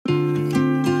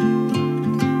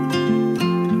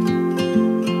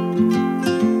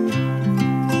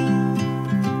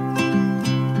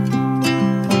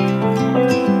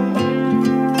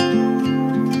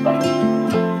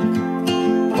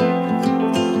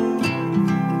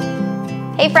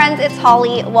Hey friends, it's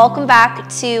Holly. Welcome back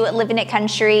to Living It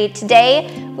Country.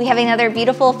 Today we have another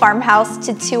beautiful farmhouse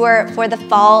to tour for the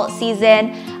fall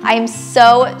season. I am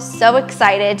so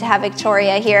excited to have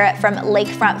Victoria here from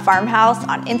Lakefront Farmhouse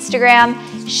on Instagram.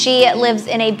 She lives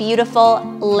in a beautiful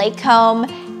lake home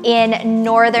in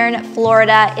northern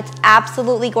Florida. It's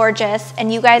absolutely gorgeous,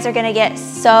 and you guys are gonna get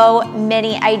so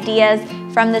many ideas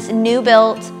from this new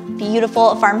built,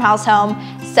 beautiful farmhouse home.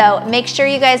 So make sure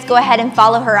you guys go ahead and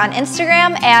follow her on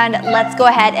Instagram, and let's go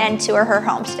ahead and tour her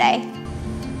home today.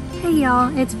 Hey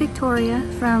y'all, it's Victoria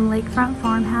from Lakefront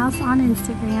Farmhouse on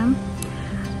Instagram.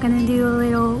 I'm gonna do a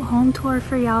little home tour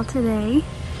for y'all today.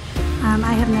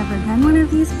 I have never done one of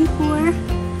these before,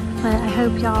 but I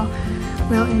hope y'all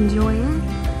will enjoy it.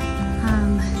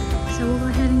 So we'll go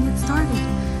ahead and get started.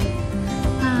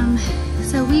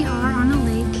 So we are on a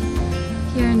lake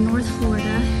here in North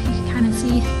Florida. You can kind of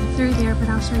see through there, but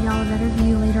I'll show y'all a better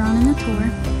view later on in the tour.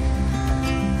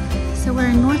 So we're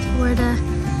in North Florida,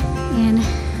 and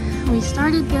we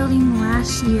started building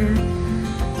last year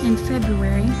in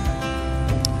February,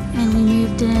 and we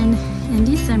moved in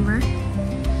December.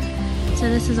 So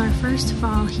this is our first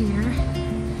fall here.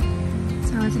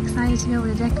 So I was excited to be able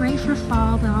to decorate for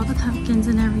fall with all the pumpkins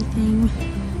and everything.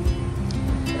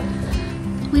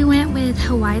 We went with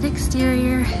a white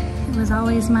exterior. It was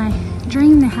always my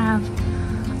dream to have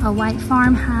a white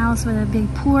farmhouse with a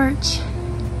big porch.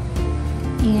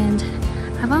 And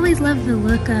I've always loved the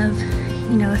look of,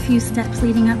 you know, a few steps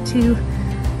leading up to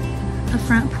a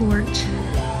front porch.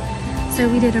 So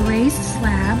we did a raised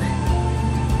slab,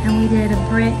 and we did a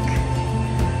brick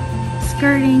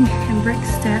skirting and brick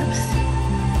steps.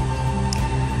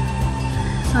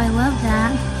 So I love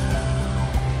that.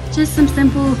 Just some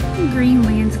simple green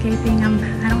landscaping.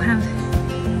 I don't have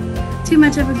too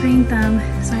much of a green thumb,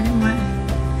 so I didn't want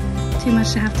too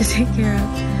much to have to take care of.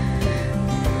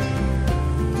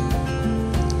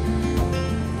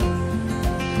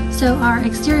 So our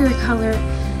exterior color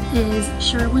is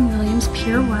Sherwin-Williams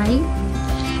Pure White.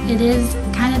 It is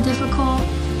kind of difficult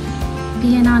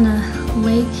being on a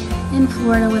lake in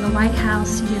Florida with a white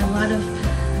house. You get a lot of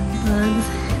bugs.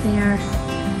 They are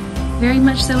very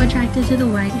much so attracted to the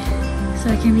white, so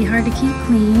it can be hard to keep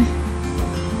clean.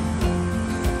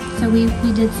 So we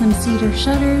did some cedar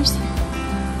shutters.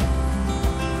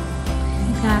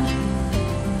 We've got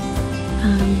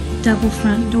double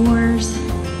front doors,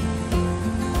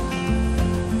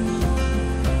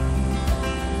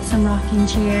 some rocking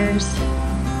chairs.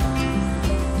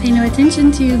 Pay no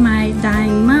attention to my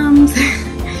dying mums.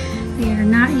 They are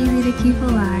not easy to keep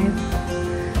alive.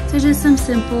 So just some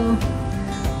simple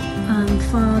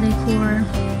fall decor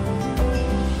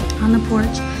on the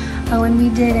porch. Oh, and we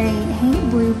did a paint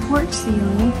blue porch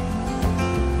ceiling.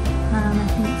 I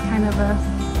think it's kind of a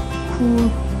cool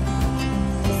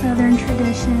southern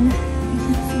tradition. You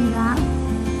can see that.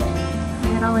 I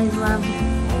had always loved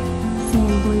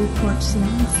seeing blue porch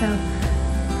ceilings, so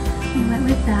we went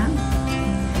with that.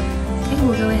 Okay,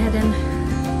 we'll go ahead and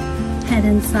head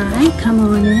inside. Come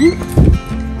on in.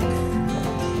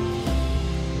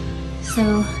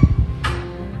 So,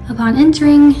 upon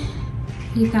entering,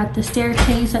 you've got the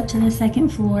staircase up to the second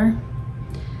floor,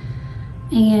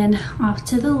 and off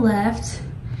to the left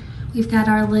we've got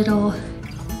our little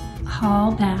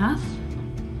hall bath.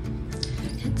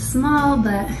 It's small,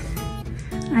 but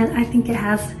I think it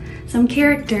has some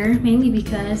character, mainly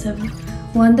because of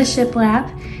one, the shiplap,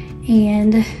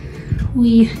 and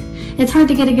it's hard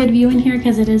to get a good view in here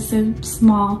because it is so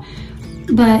small,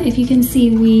 but if you can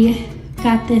see, we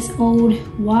got this old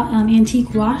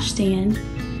antique washstand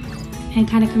and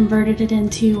kind of converted it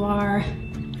into our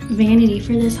vanity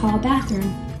for this hall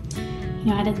bathroom.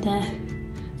 You know, added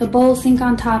the bowl sink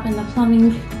on top and the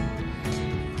plumbing,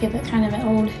 give it kind of an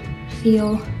old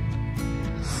feel.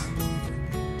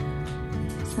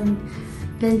 Some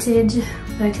vintage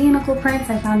botanical prints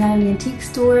I found at an antique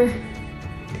store.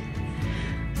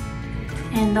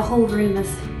 And the whole room is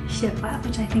shiplap,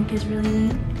 which I think is really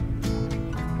neat.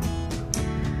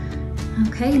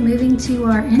 Okay, moving to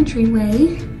our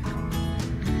entryway.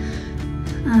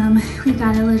 We've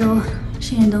got a little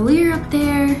chandelier up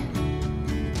there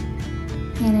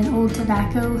and an old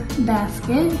tobacco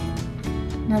basket,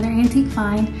 another antique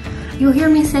find. You'll hear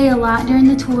me say a lot during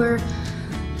the tour,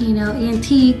 you know,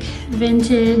 antique,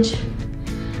 vintage.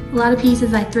 A lot of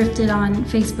pieces I thrifted on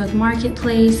Facebook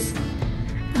Marketplace,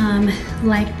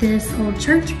 like this old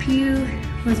church pew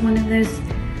was one of those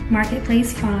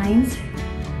Marketplace finds.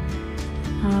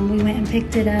 We went and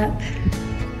picked it up.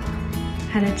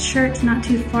 Had a church not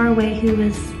too far away who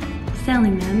was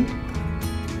selling them.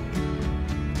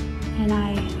 And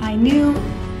I knew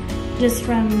just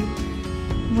from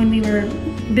when we were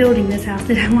building this house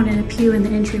that I wanted a pew in the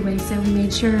entryway, so we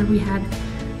made sure we had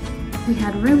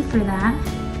room for that.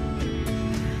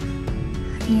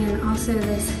 And also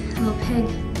this little peg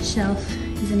shelf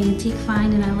is an antique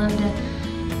find, and I love to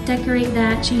decorate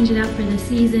that, change it out for the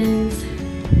seasons.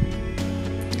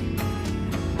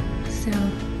 So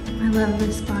I love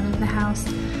this spot of the house.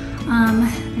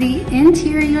 The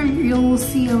interior, you'll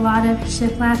see a lot of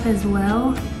shiplap as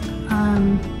well.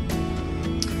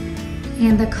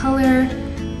 And the color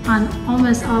on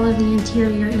almost all of the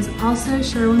interior is also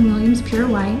Sherwin-Williams Pure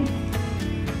White.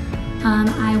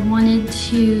 I wanted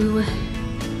to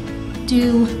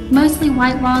do mostly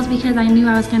white walls because I knew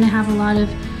I was going to have a lot of,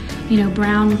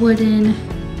 brown wooden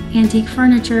antique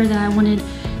furniture that I wanted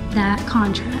that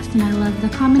contrast. And I love the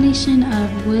combination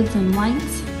of woods and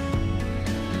whites.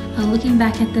 Looking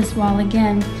back at this wall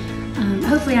again,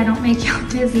 hopefully I don't make y'all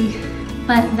dizzy,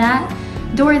 but that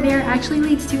door there actually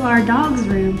leads to our dog's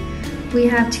room. We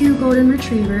have 2 golden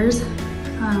retrievers,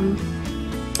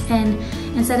 and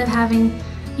instead of having,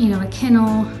 a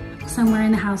kennel somewhere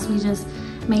in the house, we just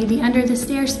made the under the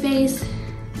stair space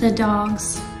the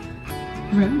dog's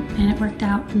room, and it worked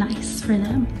out nice for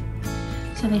them.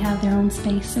 So they have their own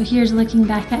space. So here's looking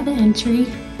back at the entry.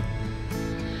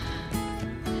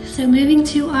 So moving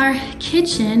to our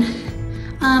kitchen,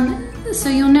 so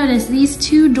you'll notice these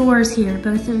 2 doors here,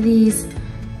 both of these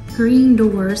green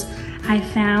doors, I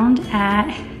found at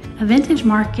a vintage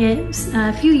market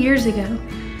a few years ago.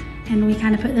 And we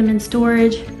kind of put them in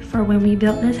storage for when we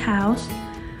built this house.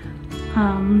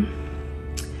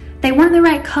 They weren't the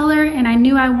right color, and I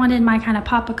knew I wanted my kind of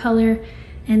pop of color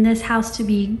in this house to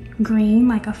be green,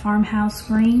 like a farmhouse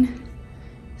green.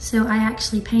 So I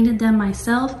actually painted them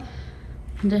myself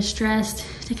and distressed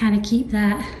to kind of keep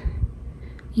that,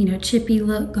 chippy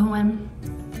look going.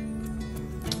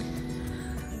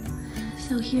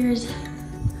 So here's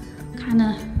kind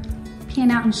of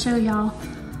pan out and show y'all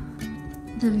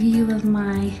the view of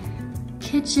my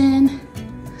kitchen.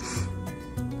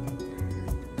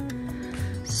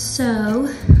 So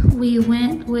we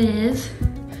went with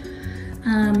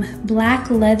black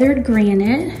leathered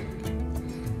granite.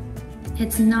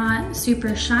 It's not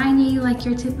super shiny like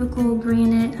your typical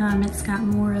granite. It's got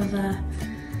more of a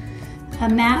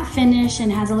matte finish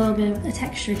and has a little bit of a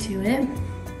texture to it.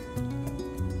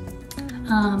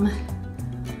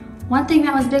 One thing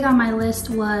that was big on my list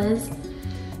was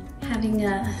having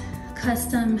a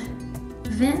custom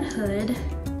vent hood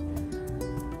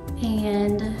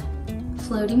and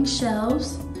floating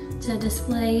shelves to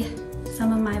display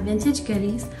some of my vintage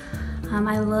goodies.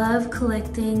 I love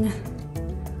collecting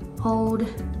old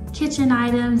kitchen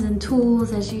items and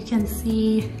tools, as you can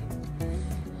see.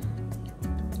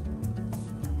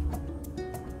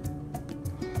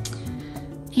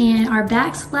 And our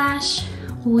backsplash,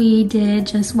 we did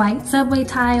just white subway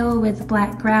tile with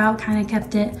black grout, kind of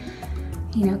kept it,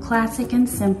 classic and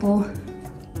simple.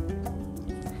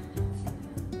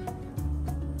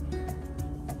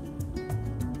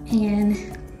 And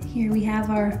here we have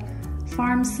our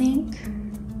farm sink.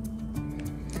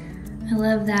 I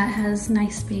love that, has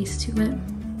nice space to it.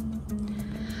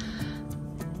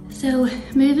 So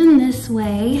moving this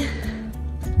way,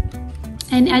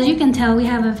 and as you can tell, we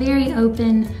have a very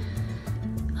open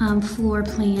floor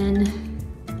plan.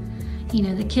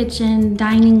 The kitchen,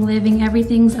 dining, living,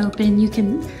 everything's open. You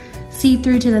can see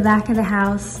through to the back of the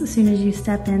house as soon as you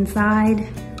step inside.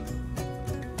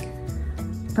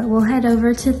 But we'll head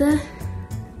over to the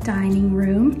dining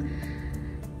room.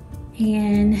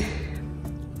 And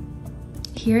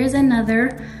here is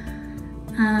another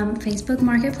Facebook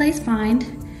Marketplace find.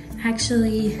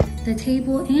 Actually, the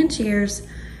table and chairs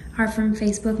are from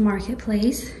Facebook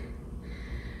Marketplace.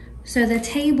 So the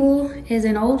table is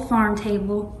an old farm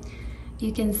table.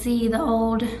 You can see the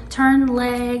old turned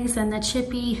legs and the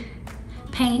chippy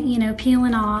paint,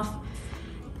 peeling off.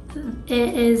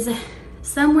 It is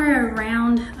somewhere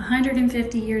around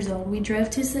 150 years old. We drove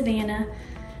to Savannah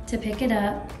to pick it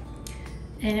up,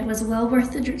 and it was well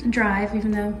worth the drive,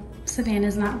 even though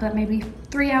Savannah's not but maybe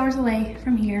 3 hours away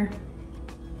from here.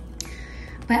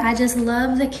 But I just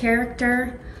love the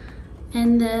character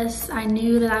in this. I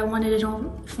knew that I wanted an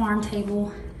old farm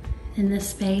table in this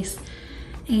space.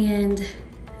 And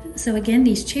so again,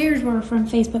 these chairs were from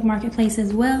Facebook Marketplace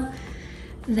as well.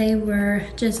 They were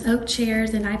just oak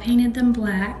chairs, and I painted them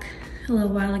black a little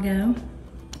while ago.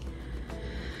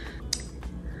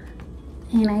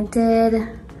 And I did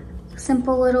a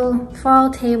simple little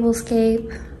fall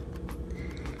tablescape.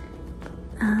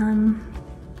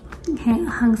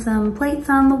 Hung some plates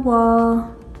on the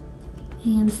wall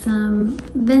and some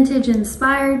vintage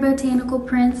inspired botanical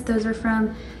prints. Those are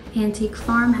from Antique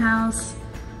Farmhouse.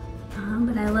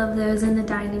 but I love those in the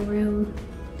dining room.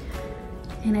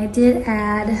 And I did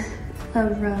add a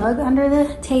rug under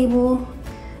the table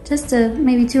just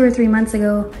maybe 2 or 3 months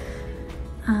ago,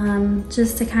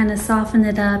 just to kind of soften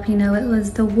it up. You know, it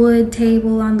was the wood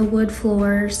table on the wood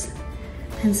floors.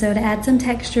 And so to add some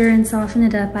texture and soften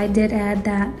it up, I did add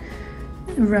that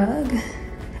rug.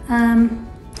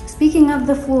 Speaking of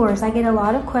the floors, I get a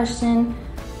lot of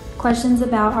questions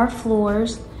about our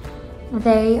floors.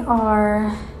 They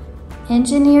are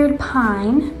engineered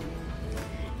pine,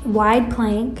 wide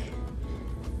plank,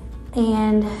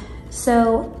 and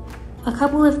so a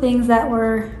couple of things that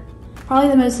were probably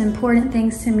the most important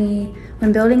things to me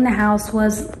when building the house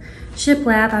was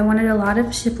shiplap. I wanted a lot of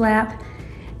shiplap,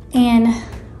 and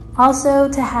also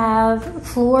to have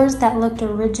floors that looked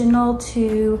original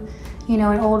to, you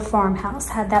know, an old farmhouse,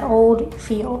 had that old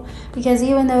feel. Because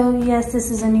even though, yes,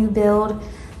 this is a new build,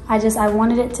 I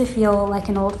wanted it to feel like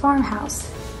an old farmhouse.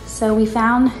 So we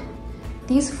found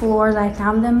these floors. I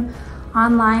found them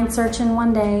online searching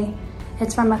one day.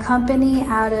 It's from a company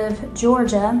out of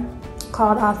Georgia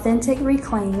called Authentic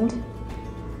Reclaimed.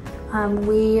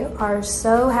 We are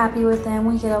so happy with them.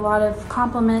 We get a lot of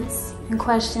compliments and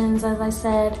questions, as I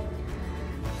said,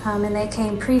 and they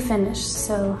came pre-finished.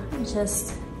 So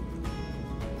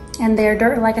and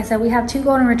they're, like I said, we have 2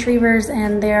 golden retrievers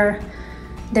and they're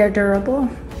durable.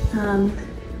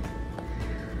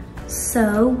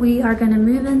 So we are gonna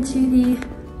move into the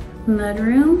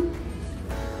mudroom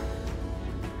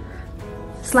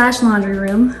 / laundry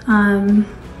room.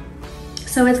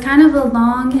 So it's kind of a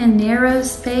long and narrow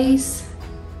space.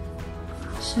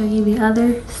 I'll show you the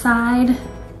other side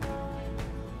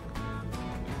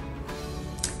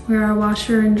where our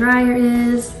washer and dryer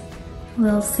is, a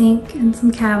little sink and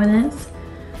some cabinets.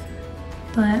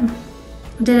 But I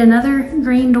did another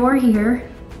green door here.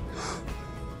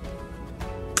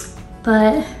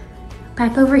 But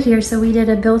back over here, so we did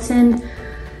a built-in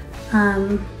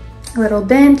little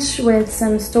bench with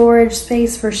some storage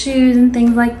space for shoes and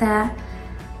things like that,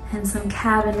 and some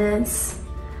cabinets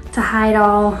to hide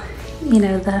all, you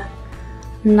know, the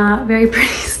not very pretty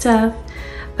stuff.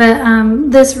 But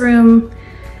this room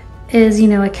is, you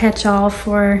know, a catch-all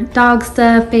for dog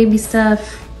stuff, baby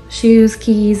stuff, shoes,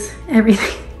 keys,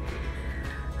 everything.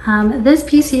 This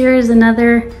piece here is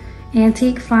another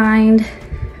antique find,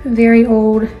 very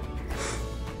old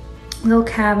little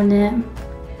cabinet,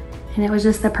 and it was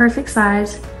just the perfect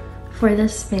size for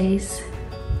this space.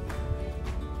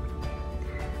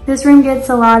 This room gets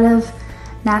a lot of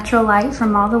natural light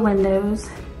from all the windows.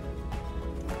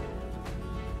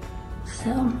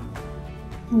 So,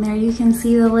 and there you can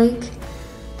see the lake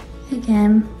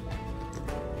again.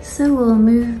 So we'll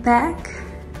move back.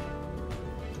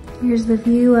 Here's the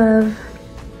view of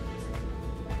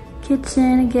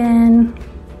kitchen again.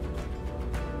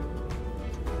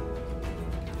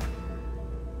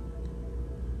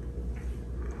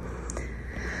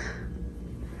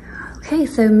 Okay,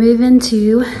 so moving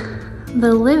to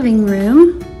the living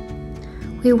room.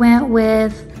 We went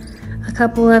with a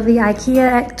couple of the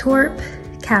IKEA Ektorp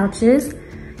couches.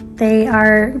 They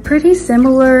are pretty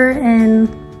similar in,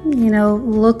 you know,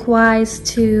 look-wise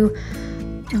to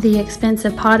the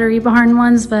expensive Pottery Barn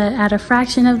ones, but at a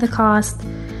fraction of the cost,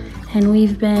 and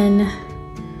we've been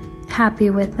happy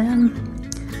with them.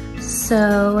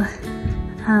 So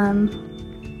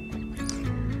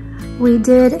we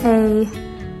did a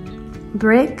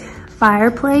brick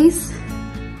fireplace.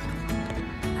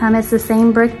 It's the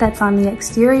same brick that's on the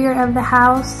exterior of the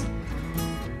house,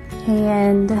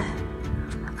 and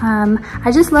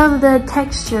I just love the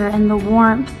texture and the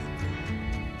warmth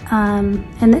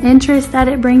and the interest that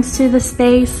it brings to the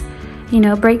space. You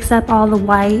know, breaks up all the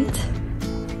white.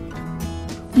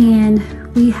 And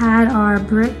we had our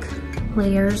brick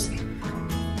layers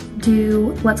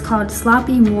do what's called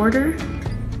sloppy mortar,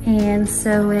 and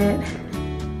so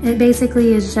it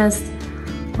basically is just,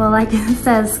 well, like it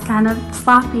says, kind of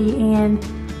sloppy, and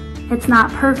it's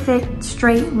not perfect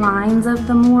straight lines of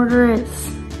the mortar.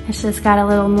 It's just got a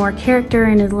little more character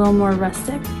and is a little more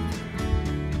rustic.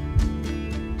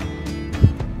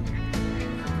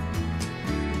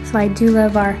 So I do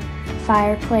love our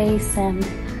fireplace and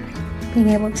being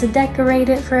able to decorate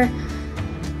it for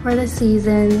the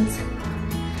seasons.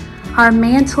 Our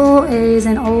mantle is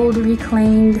an old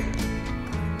reclaimed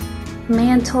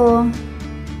mantle,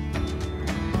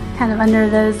 kind of under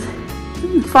those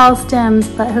fall stems,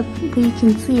 but hopefully you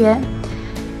can see it.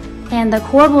 And the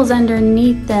corbels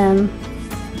underneath them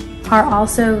are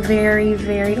also very,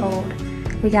 very old.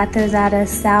 We got those at a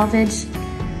salvage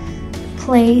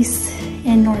place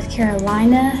in North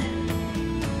Carolina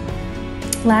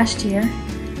last year,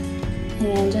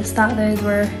 and just thought those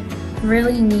were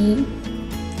really neat.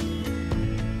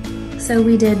 So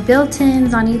we did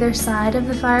built-ins on either side of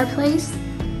the fireplace.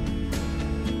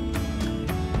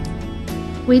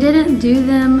 We didn't do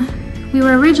them, we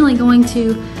were originally going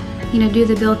to, do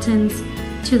the built-ins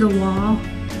to the wall,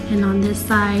 and on this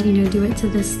side, do it to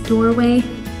this doorway.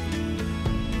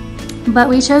 But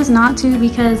we chose not to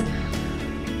because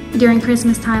during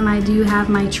Christmas time I do have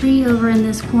my tree over in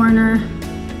this corner,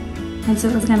 and so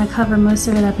it was gonna cover most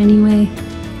of it up anyway.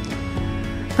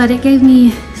 But it gave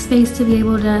me space to be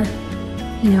able to,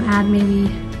 add maybe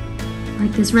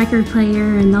like this record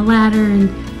player and the ladder and,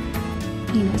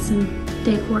 some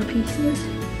decor pieces.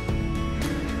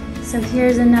 So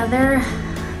here's another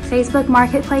Facebook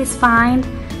Marketplace find,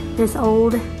 this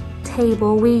old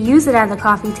table. We use it as a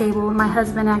coffee table. My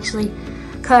husband actually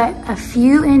cut a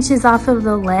few inches off of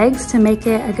the legs to make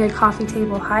it a good coffee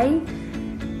table height.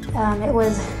 It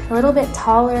was a little bit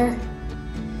taller,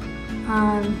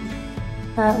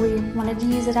 but we wanted to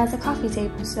use it as a coffee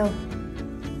table, so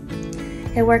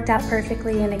it worked out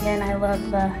perfectly. And again, I love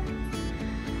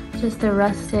just the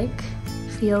rustic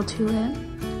feel to it.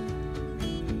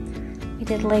 We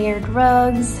did layered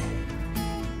rugs.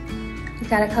 We've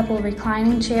got a couple of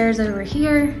reclining chairs over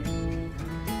here.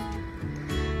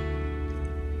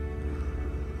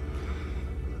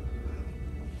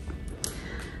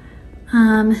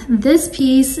 This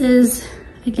piece is,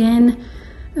 again,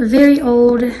 very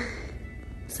old,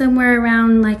 somewhere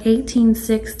around like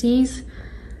 1860s.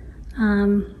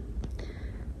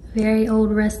 Very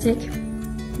old rustic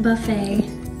buffet.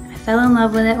 I fell in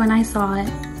love with it when I saw it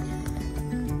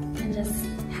and just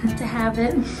had to have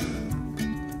it.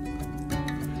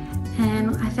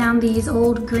 And I found these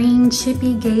old green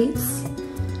chippy gates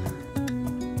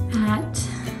at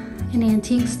an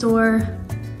antique store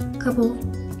a couple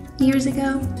years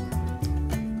ago.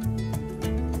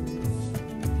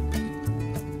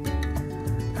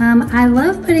 I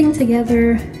love putting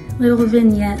together little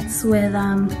vignettes with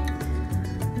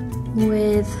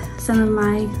some of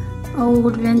my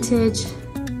old vintage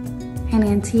and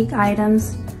antique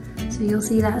items. So you'll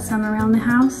see that some around the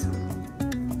house.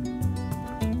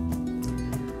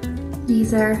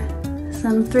 These are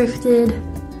some thrifted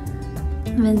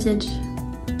vintage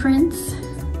prints.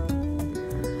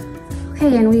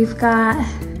 Okay, and we've got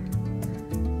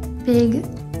big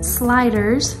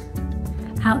sliders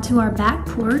out to our back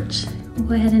porch. We'll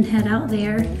go ahead and head out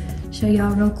there, show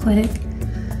y'all real quick.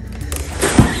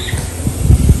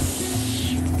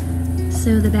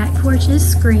 So the back porch is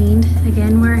screened.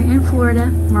 Again, we're in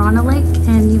Florida, we're on a lake,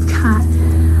 and you've got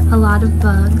a lot of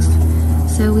bugs.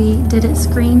 So we did it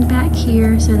screened back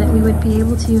here so that we would be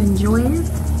able to enjoy it.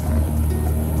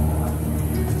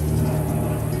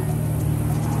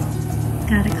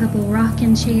 Got a couple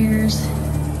rocking chairs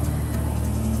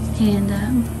and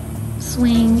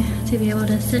swing to be able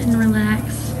to sit and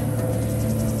relax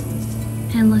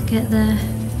and look at the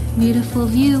beautiful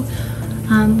view.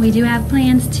 We do have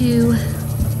plans to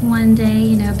one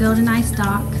day, build a nice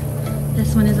dock.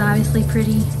 This one is obviously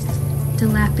pretty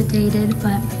dilapidated,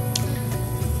 but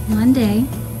one day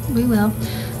we will.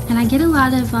 And I get a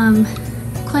lot of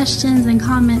questions and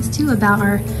comments too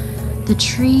about the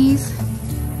trees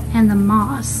and the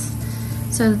moss.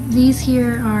 So these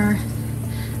here are,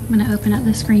 I'm gonna open up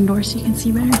the screen door so you can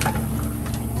see better.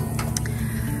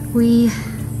 We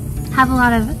have a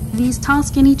lot of, these tall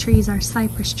skinny trees are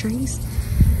cypress trees.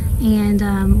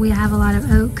 And we have a lot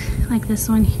of oak, like this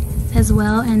one as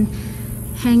well. And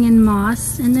hanging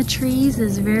moss in the trees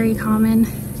is very common,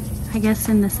 I guess,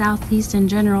 in the southeast in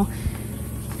general.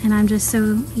 And I'm just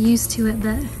so used to it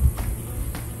that,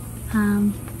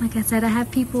 like I said, I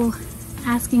have people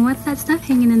asking, what's that stuff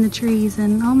hanging in the trees?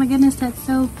 And oh my goodness, that's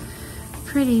so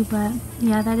pretty. But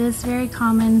yeah, that is very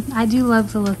common. I do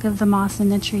love the look of the moss in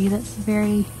the tree. That's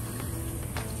very,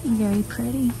 very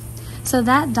pretty. So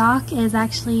that dock is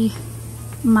actually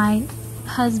my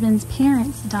husband's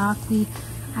parents' dock. We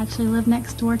actually live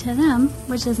next door to them,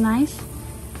 which is nice.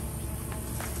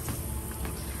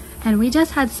 And we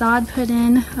just had sod put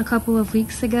in a couple of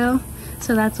weeks ago,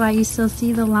 so that's why you still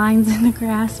see the lines in the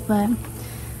grass, but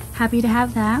happy to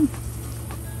have that.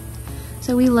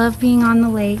 So we love being on the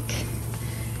lake.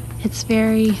 It's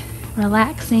very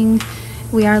relaxing.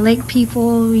 We are lake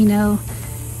people, we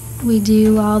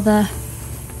do all the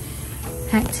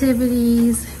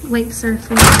activities, wake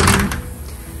surfing,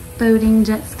 and boating,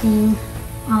 jet skiing,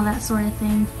 all that sort of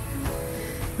thing.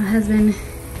 My husband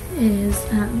is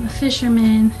a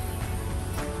fisherman,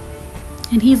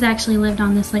 and he's actually lived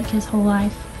on this lake his whole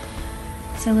life.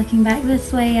 So looking back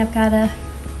this way, I've got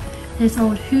this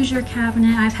old Hoosier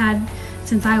cabinet I've had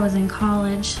since I was in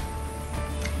college.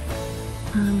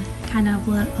 kind of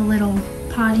a little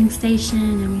potting station,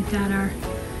 and we've got our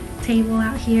table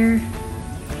out here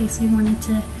in case we wanted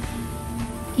to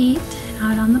eat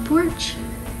out on the porch.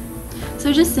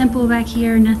 So just simple back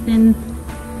here, nothing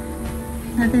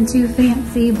too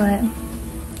fancy, but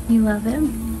we love it.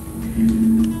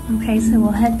 Okay, so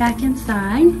we'll head back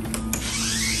inside.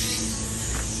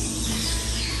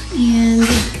 And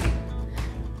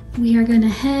we are gonna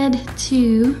head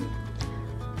to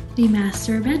the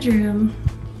master bedroom.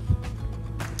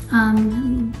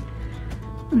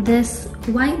 This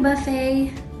white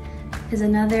buffet is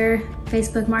another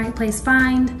Facebook Marketplace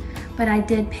find, but I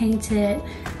did paint it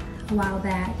a while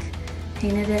back.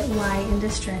 Painted it white and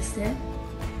distressed it.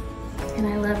 And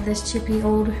I love this chippy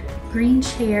old green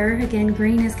chair. Again,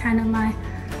 green is kind of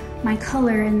my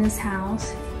color in this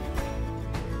house.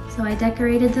 So I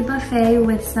decorated the buffet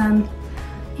with some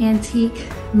antique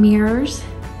mirrors.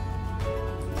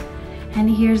 And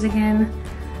here's again,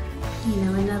 you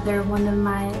know, another one of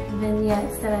my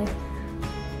vignettes that I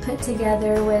put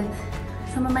together with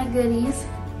some of my goodies.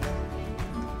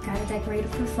 Got it decorated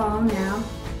for fall now.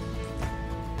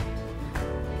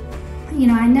 You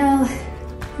know, I know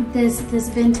this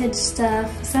vintage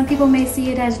stuff, some people may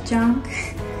see it as junk,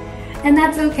 and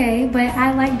that's okay, but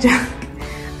I like junk.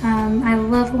 I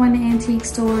love going to antique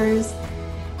stores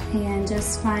and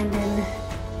just finding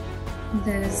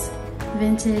those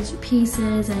vintage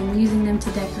pieces and using them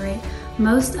to decorate.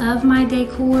 Most of my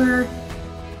decor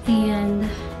and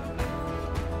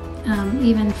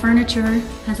even furniture,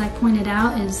 as I pointed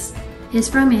out, is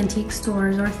from antique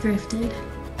stores or thrifted.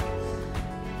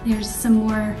 There's some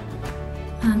more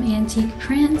antique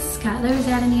prints, got those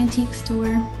at an antique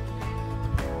store.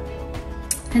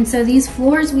 And so these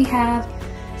floors we have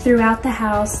throughout the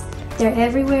house, they're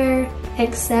everywhere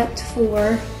except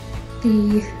for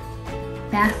the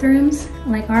bathrooms,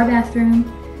 like our bathroom,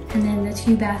 and then the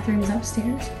 2 bathrooms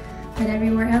upstairs. But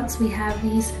everywhere else we have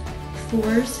these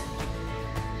floors.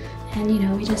 And you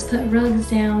know, we just put rugs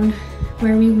down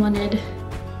where we wanted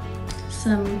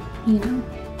some, you know,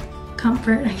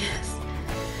 comfort, I guess.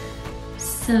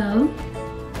 So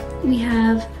we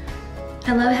have,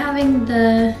 I love having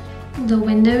the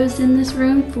windows in this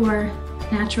room for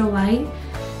natural light.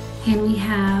 And we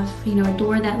have, you know, a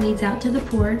door that leads out to the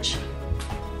porch.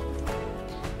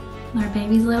 Our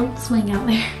baby's little swing out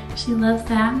there. She loves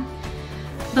that.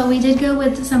 But we did go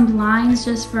with some blinds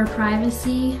just for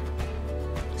privacy.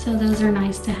 So those are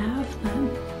nice to have.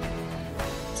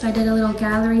 So I did a little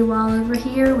gallery wall over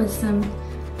here with some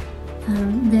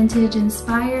vintage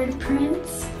inspired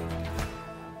prints.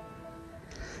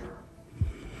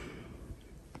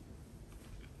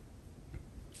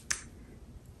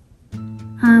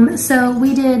 So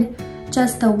we did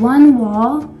just the one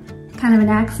wall, kind of an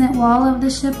accent wall of the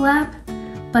shiplap,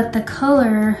 but the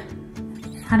color,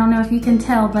 I don't know if you can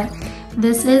tell, but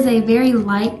this is a very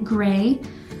light gray.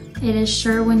 It is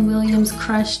Sherwin-Williams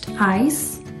crushed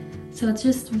ice. So it's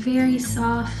just very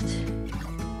soft,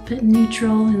 but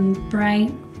neutral and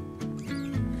bright.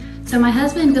 So my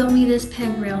husband built me this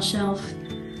peg rail shelf.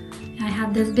 I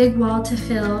have this big wall to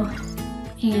fill,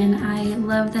 and I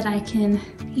love that I can,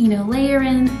 you know, layer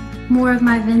in more of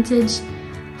my vintage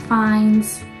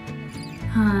finds,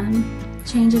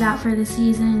 change it out for the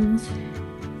seasons.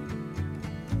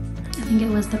 I think it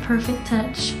was the perfect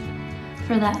touch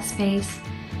for that space.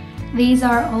 These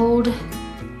are old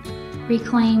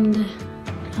reclaimed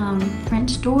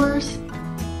French doors.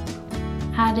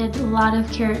 Added a lot of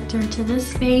character to this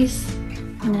space.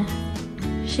 I'm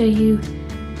gonna show you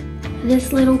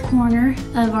this little corner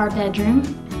of our bedroom.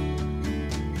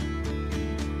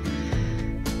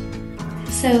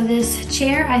 So this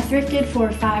chair I thrifted for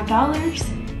 $5,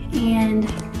 and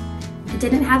it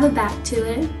didn't have a back to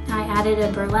it. I added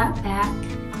a burlap back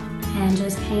and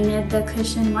just painted the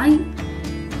cushion white,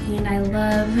 and I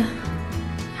love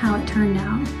how it turned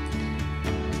out.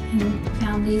 And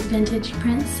found these vintage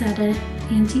prints at an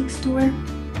antique store.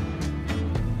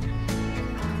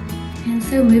 And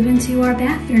so moving to our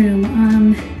bathroom.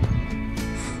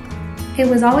 It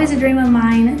was always a dream of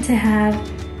mine to have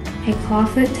a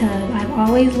clawfoot tub. I've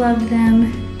always loved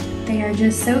them. They are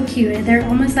just so cute. They're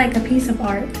almost like a piece of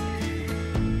art.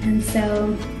 And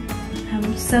so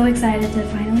I'm so excited to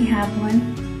finally have one.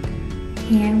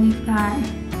 And we've got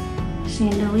a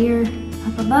chandelier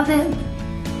up above it.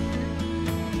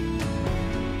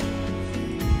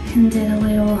 And did a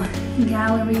little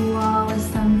gallery wall with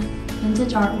some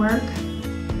vintage artwork.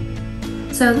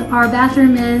 So our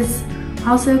bathroom is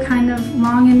also kind of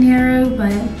long and narrow,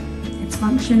 but it's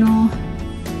functional.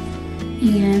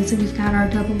 And so we've got our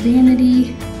double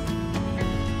vanity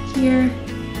here.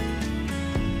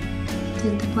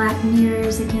 Did the black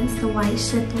mirrors against the white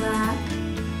shiplap.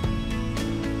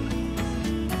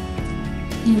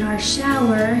 In our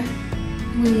shower,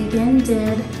 we again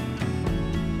did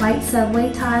white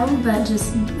subway tile, but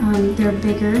just they're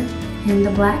bigger in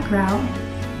the black grout.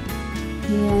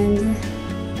 And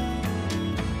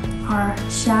our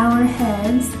shower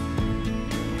heads,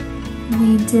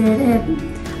 we did it.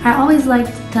 I always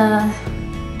liked the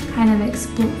kind of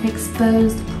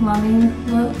exposed plumbing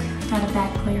look. Got a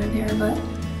back layer there, but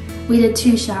we did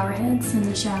 2 shower heads in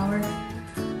the shower.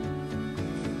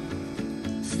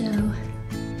 So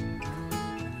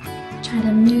try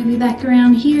to move you back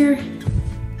around here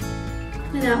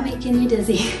without making you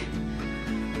dizzy.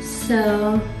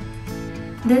 So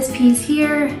this piece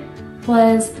here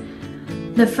was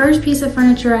the first piece of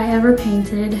furniture I ever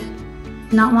painted.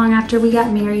 Not long after we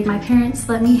got married, my parents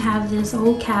let me have this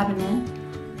old cabinet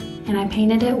and I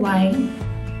painted it white.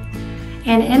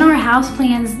 And in our house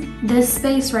plans, this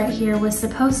space right here was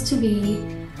supposed to be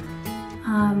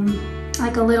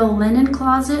like a little linen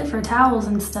closet for towels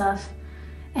and stuff.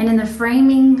 And in the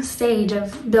framing stage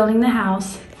of building the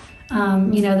house,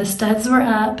 you know, the studs were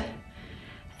up,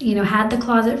 you know, had the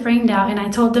closet framed out, and I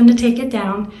told them to take it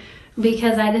down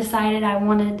because I decided I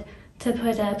wanted to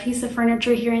put a piece of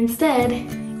furniture here instead,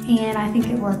 and I think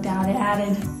it worked out. It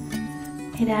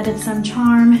added some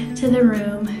charm to the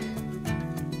room.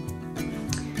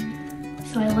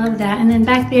 So I love that. And then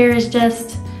back there is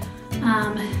just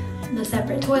the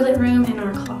separate toilet room and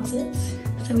our closets.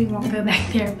 So we won't go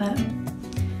back there, but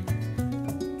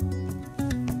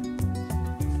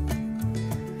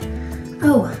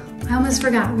oh, I almost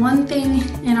forgot one thing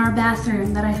in our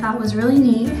bathroom that I thought was really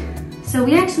neat. So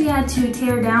we actually had to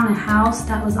tear down a house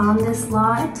that was on this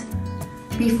lot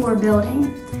before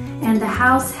building. And the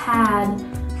house had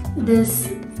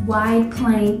this wide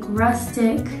plank,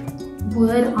 rustic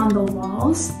wood on the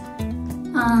walls.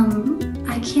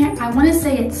 I want to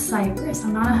say it's cypress.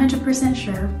 I'm not 100%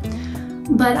 sure.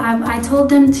 But I told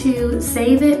them to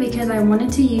save it because I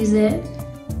wanted to use it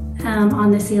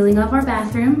on the ceiling of our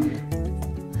bathroom.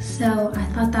 So I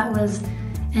thought that was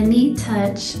a neat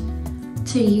touch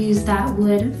to use that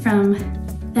wood from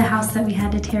the house that we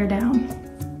had to tear down.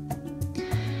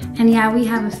 And yeah, we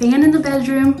have a fan in the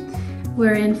bedroom.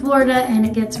 We're in Florida and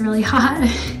it gets really hot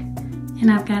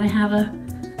and I've got to have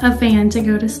a fan to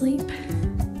go to sleep.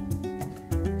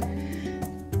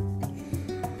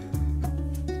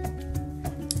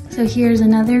 So here's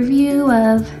another view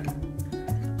of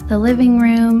the living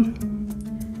room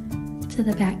to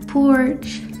the back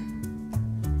porch.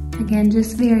 Again,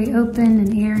 just very open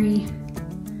and airy.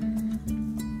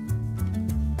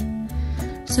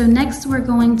 So next we're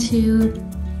going to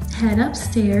head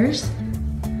upstairs.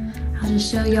 I'll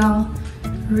just show y'all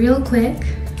real quick.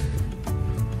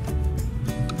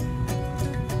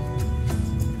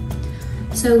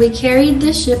 So we carried the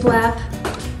shiplap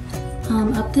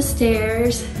up the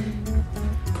stairs.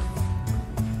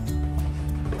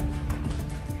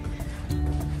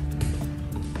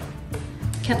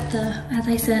 Kept as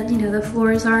I said, you know, the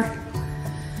floors are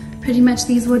pretty much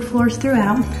these wood floors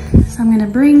throughout. So I'm gonna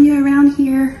bring you around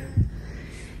here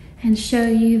and show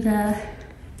you the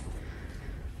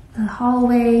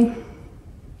hallway.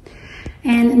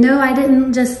 And no, I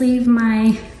didn't just leave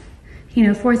my, you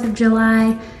know, 4th of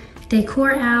July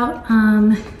decor out.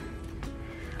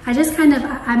 I just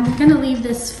I'm gonna leave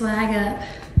this flag up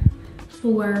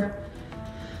for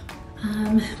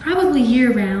probably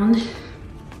year round.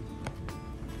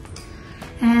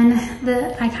 And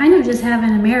I kind of just have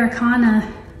an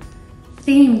Americana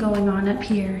theme going on up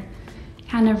here.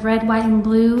 Kind of red, white, and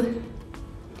blue.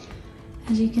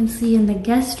 As you can see in the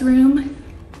guest room.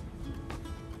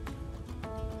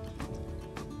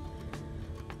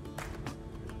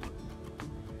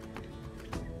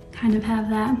 Kind of have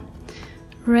that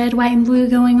red, white, and blue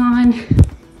going on.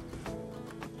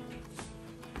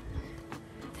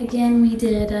 Again, we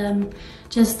did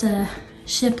just a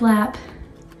shiplap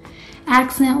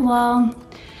accent wall,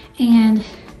 and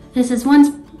this is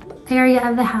one area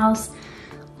of the house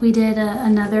we did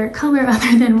another color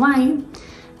other than white.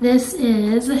 This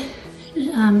is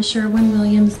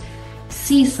Sherwin-Williams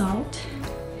sea salt.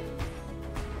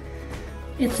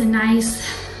 It's a nice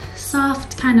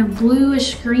soft kind of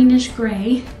bluish greenish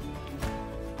gray.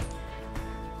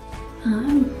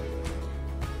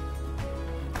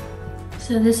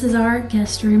 So this is our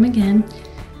guest room again.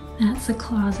 That's a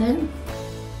closet.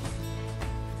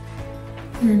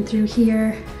 And then through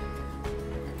here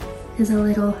is a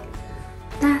little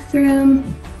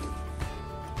bathroom.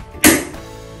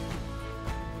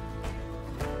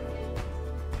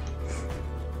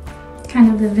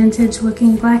 Kind of the vintage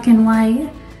looking black and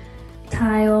white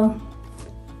tile.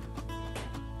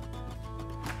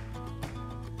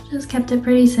 Just kept it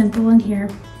pretty simple in here.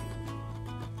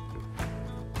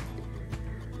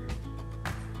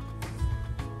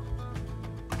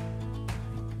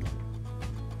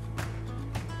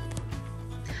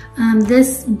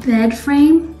 This bed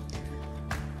frame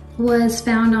was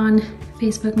found on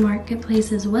Facebook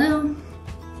Marketplace as well.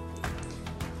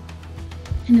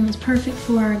 And it was perfect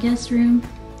for our guest room.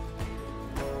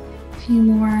 A few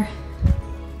more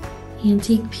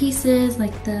antique pieces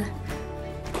like the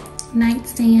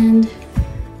nightstand.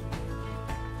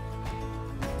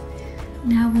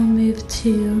 Now we'll move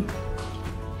to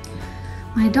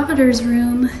my daughter's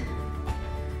room.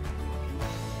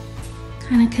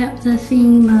 Kind of kept the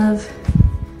theme of,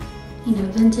 you know,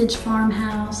 vintage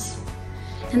farmhouse.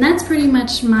 And that's pretty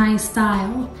much my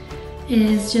style,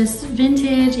 is just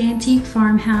vintage antique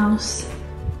farmhouse.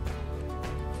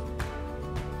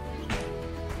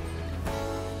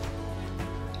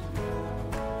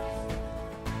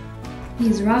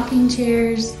 These rocking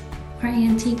chairs are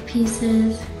antique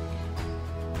pieces.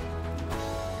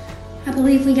 I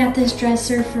believe we got this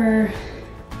dresser for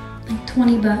like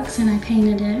 20 bucks and I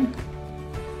painted it.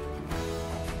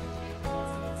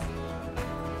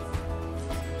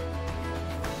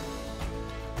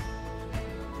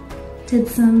 Did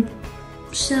some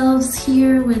shelves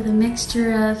here with a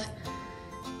mixture of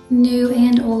new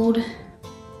and old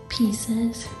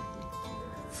pieces.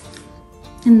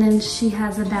 And then she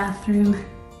has a bathroom.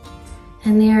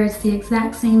 And there it's the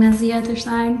exact same as the other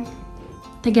side,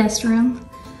 the guest room.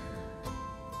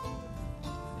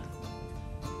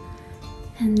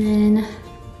 And then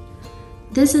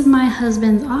this is my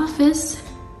husband's office.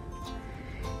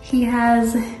 He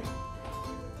has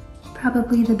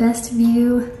probably the best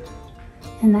view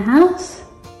in the house.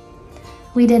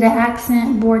 We did an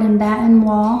accent board and batten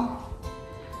wall.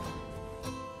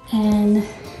 And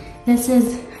this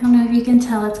is, I don't know if you can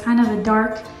tell, it's kind of a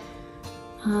dark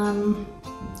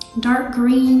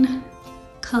green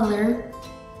color.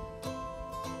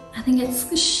 I think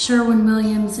it's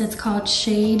Sherwin-Williams, it's called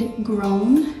Shade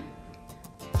Grown.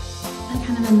 That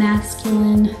kind of a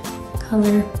masculine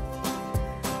color.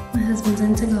 My husband's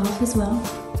into golf as well.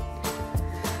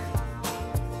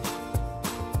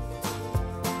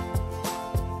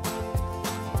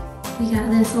 We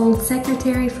got this old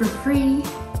secretary for free.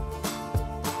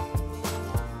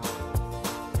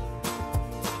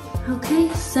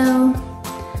 Okay, so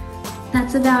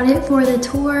that's about it for the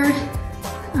tour.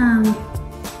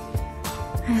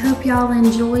 I hope y'all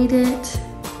enjoyed it,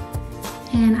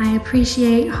 and I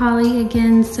appreciate Holly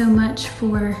again so much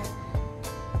for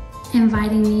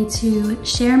inviting me to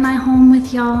share my home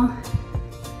with y'all,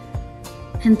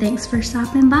 and thanks for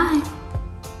stopping by.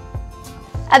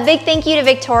 A big thank you to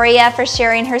Victoria for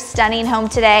sharing her stunning home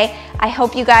today. I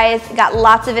hope you guys got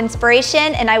lots of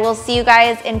inspiration, and I will see you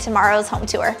guys in tomorrow's home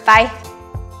tour. Bye.